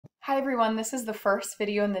Hi everyone, this is the first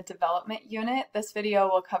video in the development unit. This video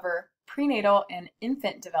will cover prenatal and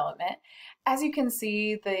infant development. As you can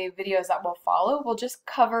see, the videos that will follow will just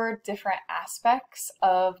cover different aspects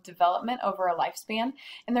of development over a lifespan.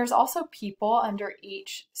 And there's also people under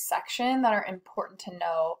each section that are important to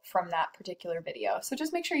know from that particular video. So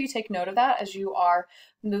just make sure you take note of that as you are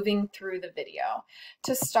moving through the video.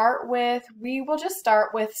 To start with, we will just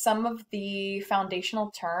start with some of the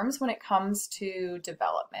foundational terms when it comes to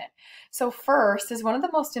development. So first is one of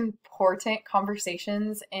the most important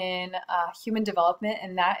conversations in human development,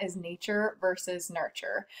 and that is nature versus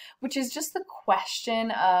nurture, which is just the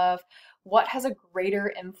question of what has a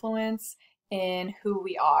greater influence in who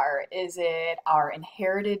we are. Is it our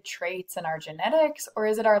inherited traits and our genetics, or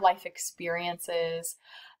is it our life experiences,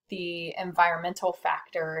 the environmental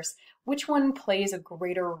factors? Which one plays a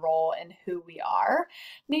greater role in who we are?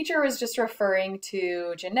 Nature is just referring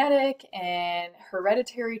to genetic and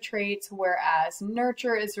hereditary traits, whereas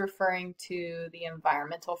nurture is referring to the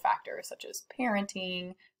environmental factors such as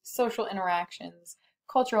parenting, social interactions,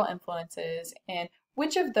 cultural influences, and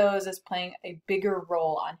which of those is playing a bigger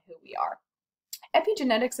role on who we are.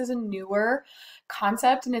 Epigenetics is a newer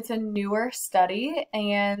concept and it's a newer study,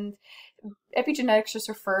 and epigenetics just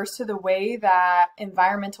refers to the way that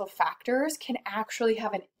environmental factors can actually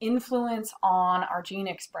have an influence on our gene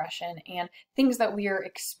expression, and things that we are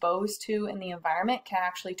exposed to in the environment can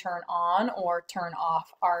actually turn on or turn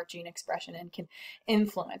off our gene expression and can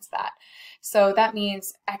influence that. So that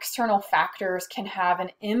means external factors can have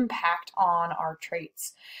an impact on our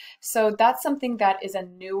traits. So that's something that is a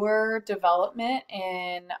newer development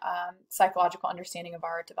in psychological understanding of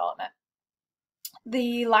our development.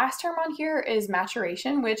 The last term on here is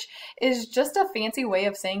maturation, which is just a fancy way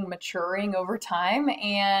of saying maturing over time,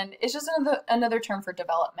 and it's just another term for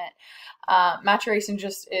development. Maturation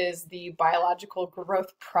just is the biological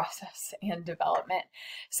growth process and development.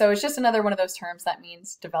 So it's just another one of those terms that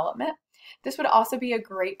means development. This would also be a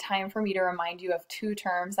great time for me to remind you of two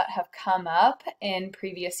terms that have come up in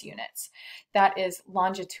previous units. That is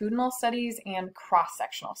longitudinal studies and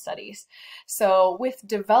cross-sectional studies. So with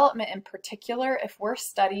development in particular, if we're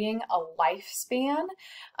studying a lifespan,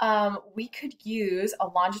 we could use a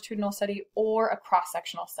longitudinal study or a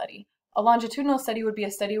cross-sectional study. A longitudinal study would be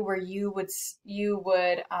a study where you would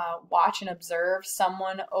watch and observe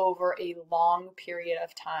someone over a long period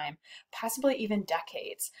of time, possibly even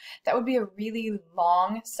decades. That would be a really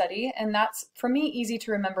long study, and that's, for me, easy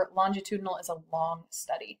to remember. Longitudinal is a long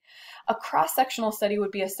study. A cross-sectional study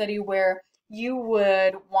would be a study where you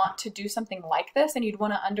would want to do something like this, and you'd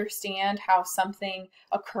want to understand how something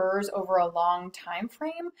occurs over a long time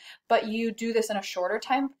frame, but you do this in a shorter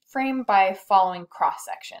time frame by following cross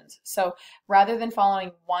sections. So rather than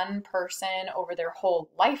following one person over their whole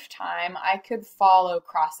lifetime, I could follow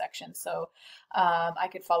cross sections. So I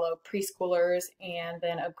could follow preschoolers, and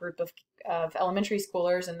then a group of elementary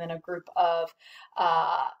schoolers, and then a group of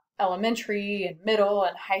elementary and middle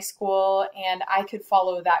and high school, and I could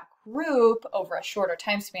follow that group over a shorter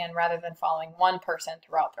time span rather than following one person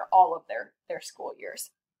throughout all of their school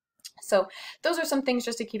years. So those are some things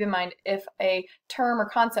just to keep in mind. If a term or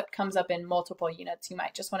concept comes up in multiple units, you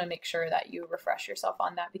might just want to make sure that you refresh yourself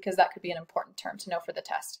on that, because that could be an important term to know for the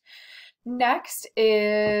test. Next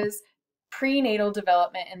is prenatal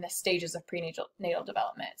development and the stages of prenatal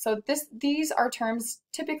development. So these are terms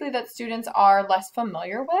typically that students are less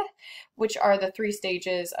familiar with, which are the 3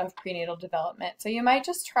 stages of prenatal development. So you might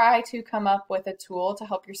just try to come up with a tool to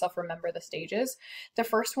help yourself remember the stages. The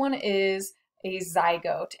first one is a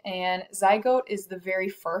zygote, and zygote is the very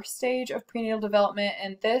first stage of prenatal development,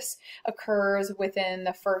 and this occurs within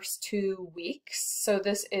the first 2 weeks. So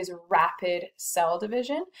this is rapid cell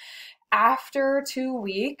division. After 2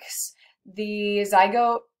 weeks, the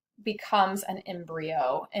zygote becomes an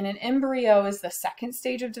embryo, and an embryo is the second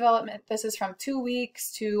stage of development. This is from 2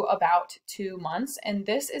 weeks to about 2 months, and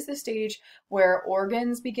this is the stage where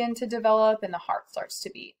organs begin to develop and the heart starts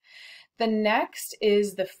to beat. The next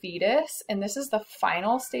is the fetus, and this is the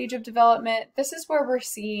final stage of development. This is where we're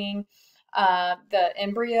seeing the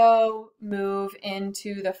embryo move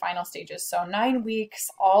into the final stages. So 9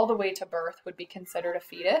 weeks all the way to birth would be considered a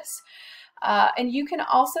fetus. And you can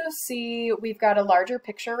also see we've got a larger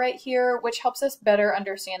picture right here, which helps us better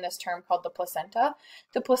understand this term called the placenta.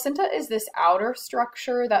 The placenta is this outer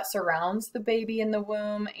structure that surrounds the baby in the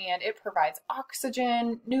womb, and it provides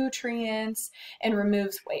oxygen, nutrients, and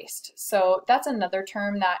removes waste. So that's another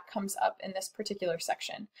term that comes up in this particular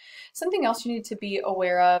section. Something else you need to be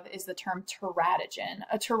aware of is the term teratogen.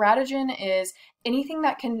 A teratogen is anything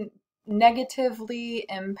that can negatively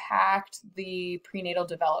impact the prenatal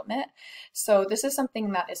development. So this is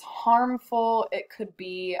something that is harmful. It could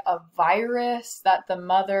be a virus that the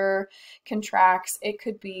mother contracts. It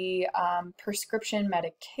could be prescription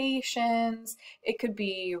medications. It could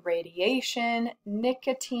be radiation,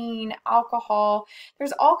 nicotine, alcohol.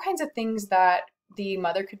 There's all kinds of things that the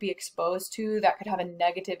mother could be exposed to that could have a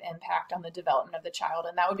negative impact on the development of the child,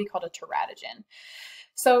 and that would be called a teratogen.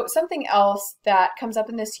 So something else that comes up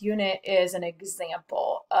in this unit is an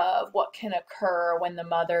example of what can occur when the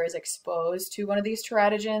mother is exposed to one of these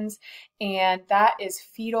teratogens, and that is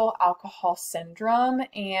fetal alcohol syndrome.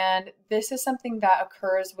 And this is something that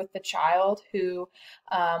occurs with the child who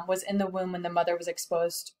was in the womb when the mother was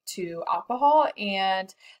exposed to alcohol,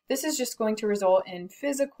 and this is just going to result in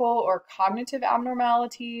physical or cognitive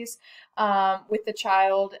abnormalities with the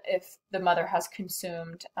child if the mother has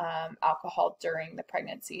consumed alcohol during the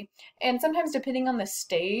pregnancy. And sometimes, depending on the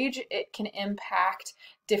stage, it can impact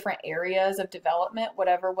different areas of development.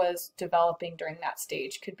 Whatever was developing during that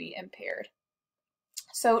stage could be impaired.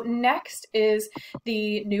 So next is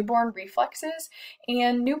the newborn reflexes,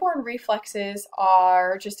 and newborn reflexes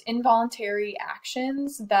are just involuntary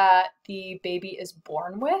actions that the baby is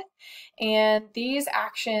born with, and these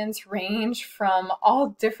actions range from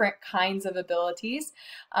all different kinds of abilities.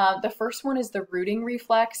 The first one is the rooting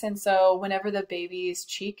reflex, and so whenever the baby's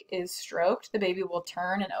cheek is stroked, the baby will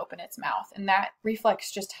turn and open its mouth, and that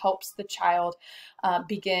reflex just helps the child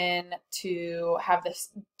begin to have this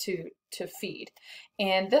to feed.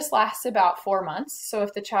 And this lasts about 4 months. So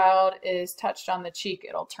if the child is touched on the cheek,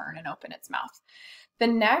 it'll turn and open its mouth. The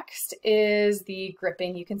next is the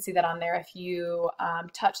gripping. You can see that on there. If you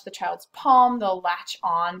touch the child's palm, they'll latch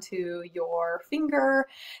on to your finger.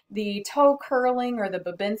 The toe curling, or the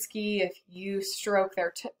Babinski, if you stroke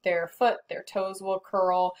their foot, their toes will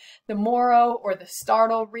curl. The Moro, or the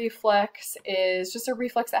startle reflex, is just a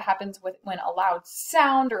reflex that happens when a loud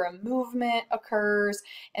sound or a movement occurs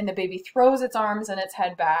and the baby throws its arms and its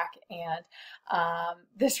head back. And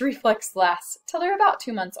this reflex lasts till they're about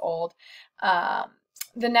 2 months old.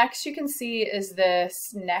 The next you can see is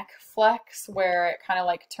this neck flex, where it kind of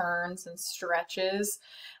like turns and stretches.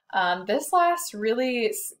 This lasts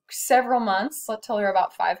really several months, until they're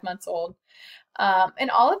about 5 months old.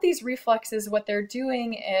 And all of these reflexes, what they're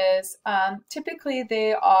doing is typically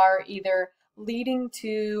they are either leading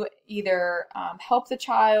to either help the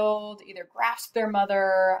child, either grasp their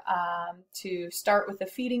mother, to start with the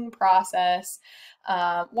feeding process.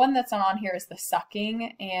 One that's not on here is the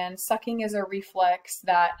sucking, and sucking is a reflex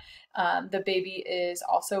that the baby is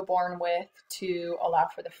also born with to allow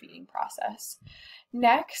for the feeding process.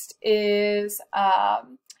 Next is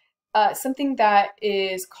something that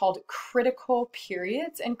is called critical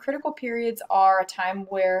periods, and critical periods are a time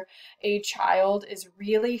where a child is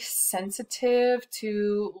really sensitive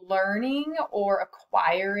to learning or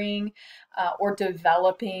acquiring or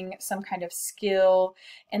developing some kind of skill,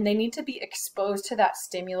 and they need to be exposed to that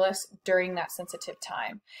stimulus during that sensitive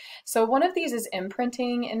time. So one of these is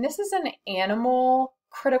imprinting, and this is an animal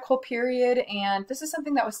critical period, and this is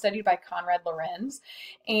something that was studied by Konrad Lorenz,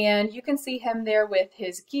 and you can see him there with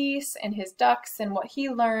his geese and his ducks, and what he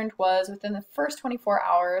learned was within the first 24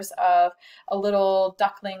 hours of a little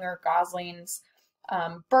duckling or gosling's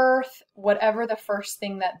birth, whatever the first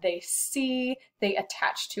thing that they see, they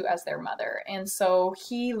attach to as their mother. And so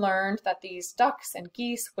he learned that these ducks and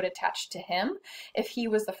geese would attach to him if he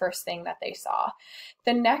was the first thing that they saw.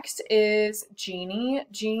 The next is Genie.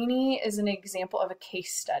 Genie is an example of a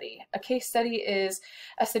case study. A case study is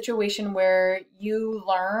a situation where you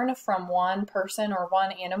learn from one person or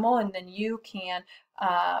one animal, and then you can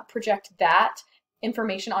project that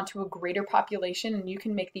information onto a greater population, and you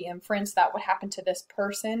can make the inference that what happened to this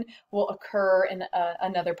person will occur in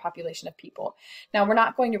another population of people. Now, we're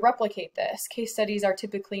not going to replicate this. Case studies are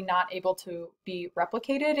typically not able to be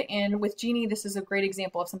replicated, and with Genie, this is a great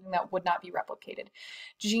example of something that would not be replicated.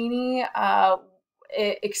 Genie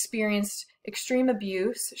experienced extreme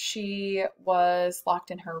abuse. She was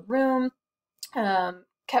locked in her room,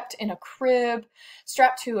 kept in a crib,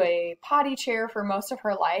 strapped to a potty chair for most of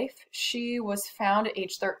her life. She was found at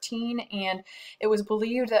age 13, and it was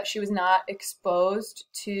believed that she was not exposed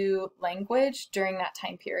to language during that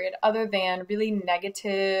time period, other than really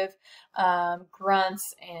negative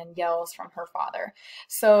grunts and yells from her father.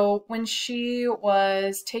 So when she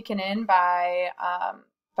was taken in by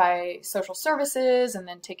by social services and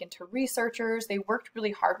then taken to researchers. They worked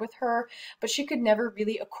really hard with her, but she could never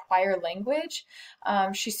really acquire language.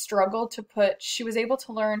 She struggled to she was able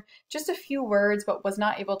to learn just a few words, but was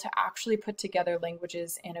not able to actually put together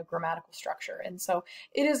languages in a grammatical structure. And so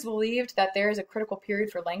it is believed that there is a critical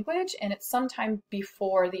period for language, and it's sometime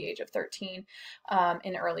before the age of 13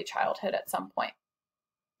 in early childhood at some point.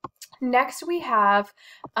 Next, we have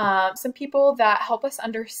some people that help us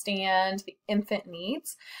understand the infant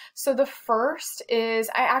needs. So the first is,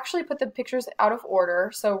 I actually put the pictures out of order.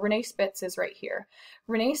 So Renee Spitz is right here.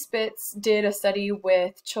 Renee Spitz did a study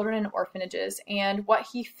with children in orphanages, and what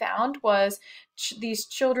he found was these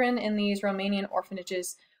children in these Romanian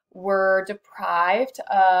orphanages were deprived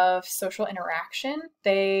of social interaction.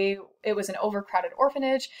 It was an overcrowded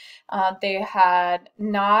orphanage. They had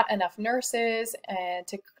not enough nurses and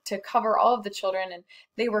to cover all of the children, and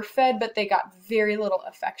they were fed, but they got very little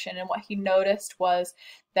affection. And what he noticed was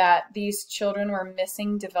that these children were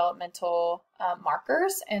missing developmental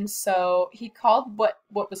markers, and so he called what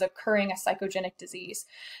was occurring a psychogenic disease.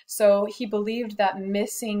 So he believed that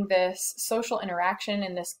missing this social interaction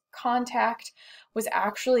and this contact was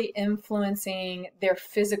actually influencing their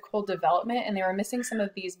physical development, and they were missing some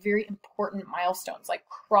of these very important milestones like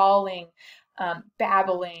crawling,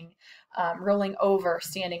 babbling, rolling over,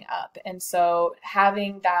 standing up. And so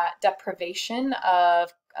having that deprivation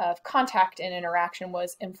of contact and interaction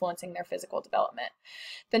was influencing their physical development.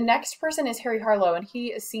 The next person is Harry Harlow, and he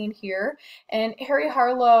is seen here. And Harry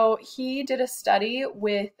Harlow, he did a study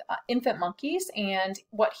with infant monkeys, and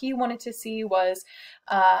what he wanted to see was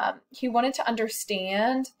he wanted to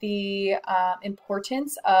understand the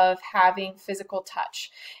importance of having physical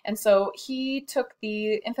touch. And so he took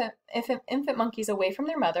the infant monkeys away from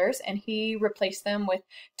their mothers, and he replaced them with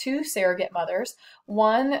 2 surrogate mothers.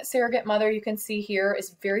 One surrogate mother you can see here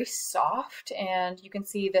is very soft, and you can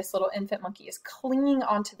see this little infant monkey is clinging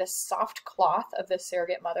onto the soft cloth of the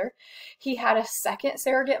surrogate mother. He had a second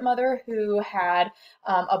surrogate mother who had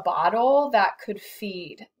a bottle that could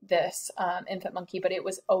feed this infant monkey, but it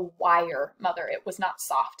was a wire mother. It was not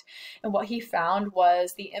soft. And what he found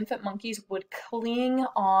was the infant monkeys would cling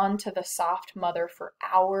on to the soft mother for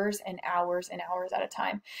hours and hours and hours at a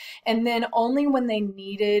time. And then only when they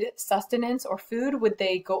needed sustenance or food would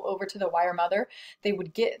they go over to the wire mother. They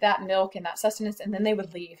would get that milk and that sustenance, and then they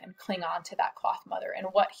would leave and cling on to that cloth mother. And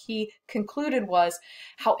what he concluded was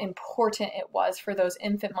how important it was for those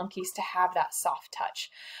infant monkeys to have that soft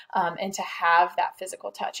touch and to have that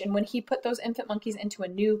physical touch. And when he put those infant monkeys into a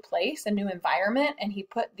new place, a new environment, and he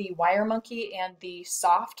put the wire monkey and the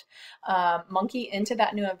soft monkey into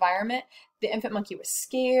that new environment, the infant monkey was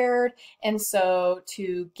scared, and so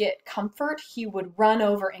to get comfort, he would run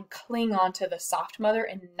over and cling onto the soft mother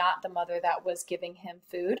and not the mother that was giving him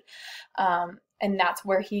food. And that's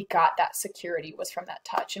where he got that security, was from that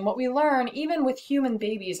touch. And what we learn, even with human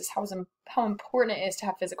babies, is how important it is to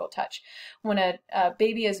have physical touch. When a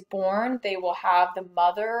baby is born, they will have the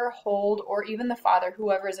mother hold, or even the father,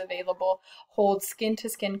 whoever is available, hold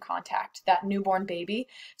skin-to-skin contact, that newborn baby,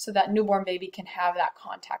 so that newborn baby can have that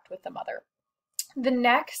contact with the mother. The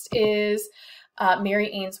next is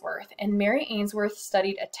Mary Ainsworth, and Mary Ainsworth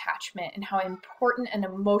studied attachment and how important an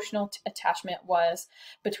emotional attachment was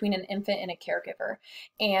between an infant and a caregiver.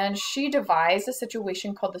 And she devised a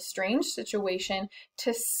situation called the strange situation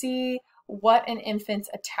to see what an infant's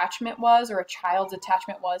attachment was, or a child's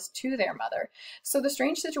attachment was, to their mother. So the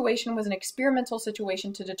strange situation was an experimental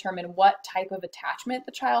situation to determine what type of attachment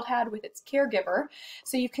the child had with its caregiver.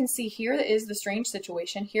 So you can see here is the strange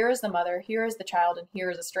situation, here is the mother, here is the child, and here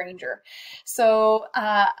is a stranger. So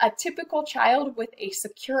a typical child with a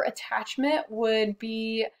secure attachment would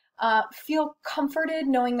be feel comforted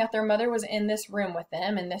knowing that their mother was in this room with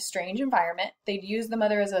them in this strange environment. They'd use the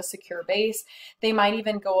mother as a secure base. They might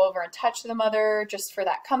even go over and touch the mother just for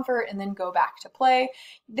that comfort and then go back to play.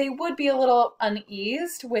 They would be a little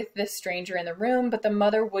uneased with this stranger in the room, but the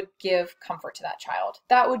mother would give comfort to that child.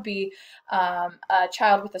 That would be a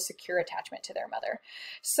child with a secure attachment to their mother.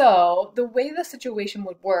 So the way the situation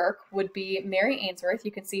would work would be Mary Ainsworth,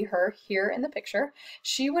 you can see her here in the picture,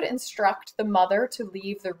 she would instruct the mother to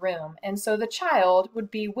leave the room. And so the child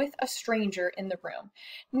would be with a stranger in the room.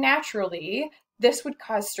 Naturally, this would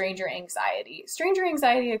cause stranger anxiety. Stranger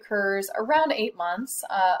anxiety occurs around 8 months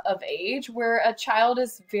of age, where a child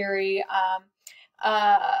is very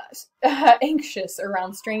anxious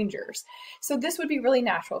around strangers. So this would be really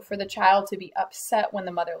natural for the child to be upset when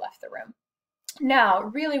the mother left the room. Now,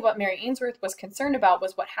 really what Mary Ainsworth was concerned about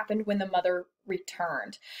was what happened when the mother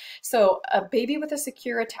returned. So a baby with a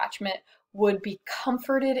secure attachment would be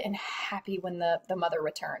comforted and happy when the mother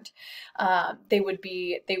returned. They would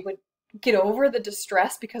get over the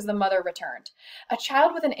distress because the mother returned. A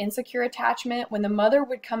child with an insecure attachment, when the mother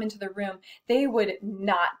would come into the room, they would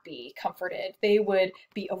not be comforted. They would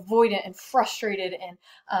be avoidant and frustrated, and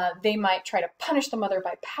they might try to punish the mother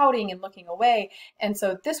by pouting and looking away. And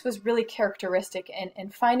so this was really characteristic in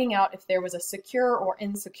finding out if there was a secure or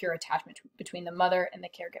insecure attachment between the mother and the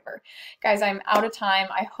caregiver. Guys, I'm out of time.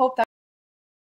 I hope that